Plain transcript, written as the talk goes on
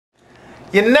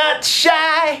You're not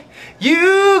shy,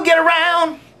 you get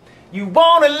around. You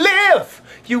wanna live,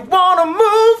 you wanna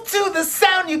move to the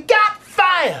sound. You got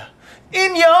fire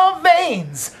in your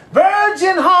veins,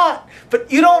 virgin heart,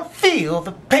 but you don't feel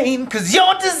the pain, 'cause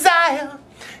your desire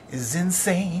is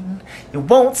insane. You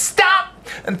won't stop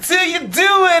until you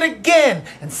do it again.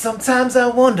 And sometimes I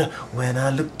wonder, when I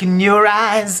look in your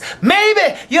eyes,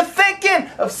 maybe you're thinking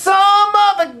of some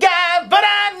other guy. But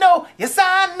I know, yes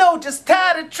I know just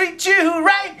how to treat you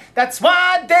right. That's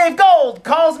why Dave Gold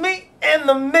calls me in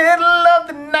the middle of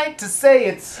the night to say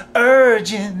it's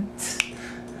urgent.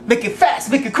 Make it fast,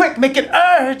 make it quick, make it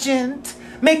urgent.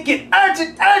 Make it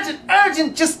urgent, urgent,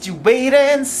 urgent. Just you wait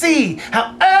and see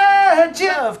how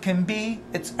urgent love can be.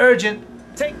 It's urgent.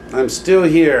 I'm still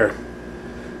here.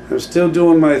 I'm still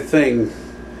doing my thing.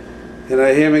 And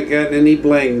I haven't gotten any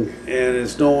bling. And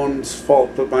it's no one's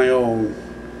fault but my own.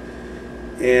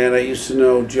 And I used to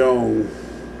know Joan.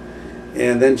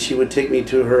 And then she would take me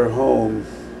to her home.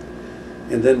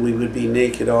 And then we would be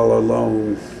naked all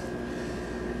alone.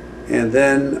 And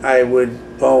then I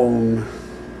would bone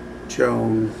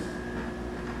Joan.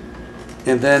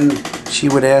 And then she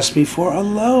would ask me for a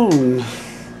loan.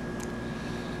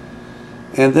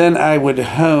 And then I would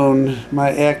hone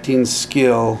my acting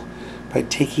skill by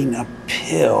taking a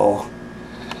pill.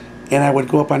 And I would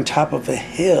go up on top of a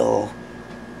hill,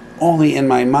 only in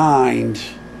my mind.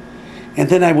 And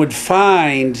then I would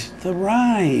find the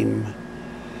rhyme.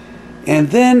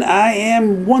 And then I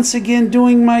am once again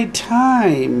doing my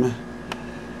time.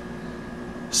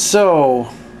 So,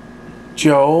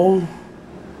 Joe,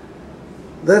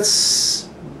 let's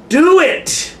do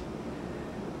it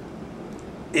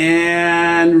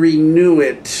and renew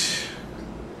it.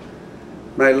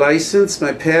 My license,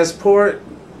 my passport.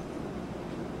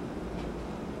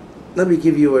 Let me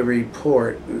give you a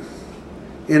report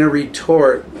and a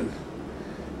retort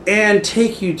and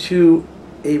take you to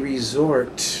a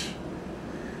resort.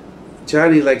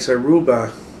 Johnny likes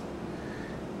Aruba,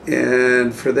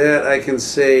 and for that I can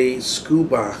say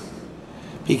scuba,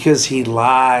 because he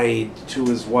lied to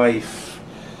his wife.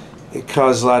 It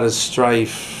caused a lot of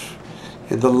strife,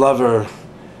 and the lover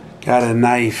got a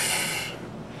knife.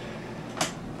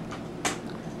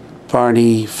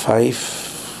 Barney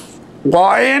Fife.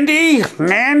 Well, Andy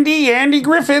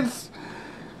Griffith,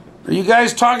 are you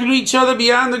guys talking to each other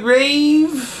beyond the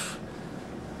grave?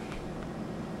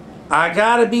 I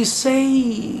gotta be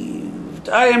saved.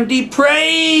 I am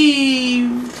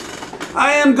depraved.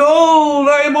 I am gold.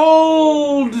 I am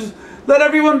old. Let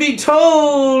everyone be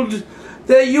told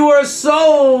that you are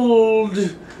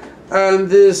sold on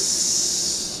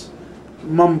this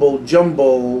mumble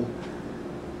jumble,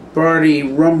 Barney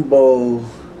rumble,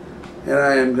 and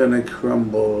I am gonna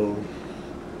crumble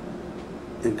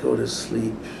and go to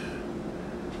sleep.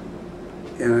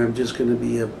 And I'm just gonna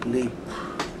be a bleep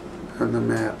on the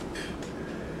map.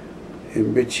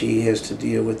 And Richie has to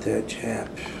deal with that chap.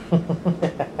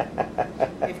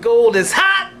 If Gold is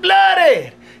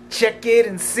hot-blooded, check it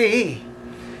and see.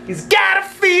 He's got a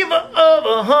fever of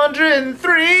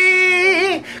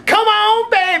 103. Come on,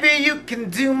 baby, you can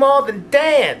do more than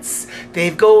dance.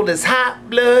 Dave Gold is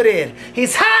hot-blooded.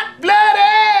 He's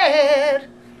hot-blooded.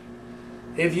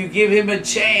 If you give him a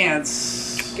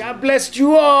chance. God bless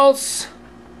you alls.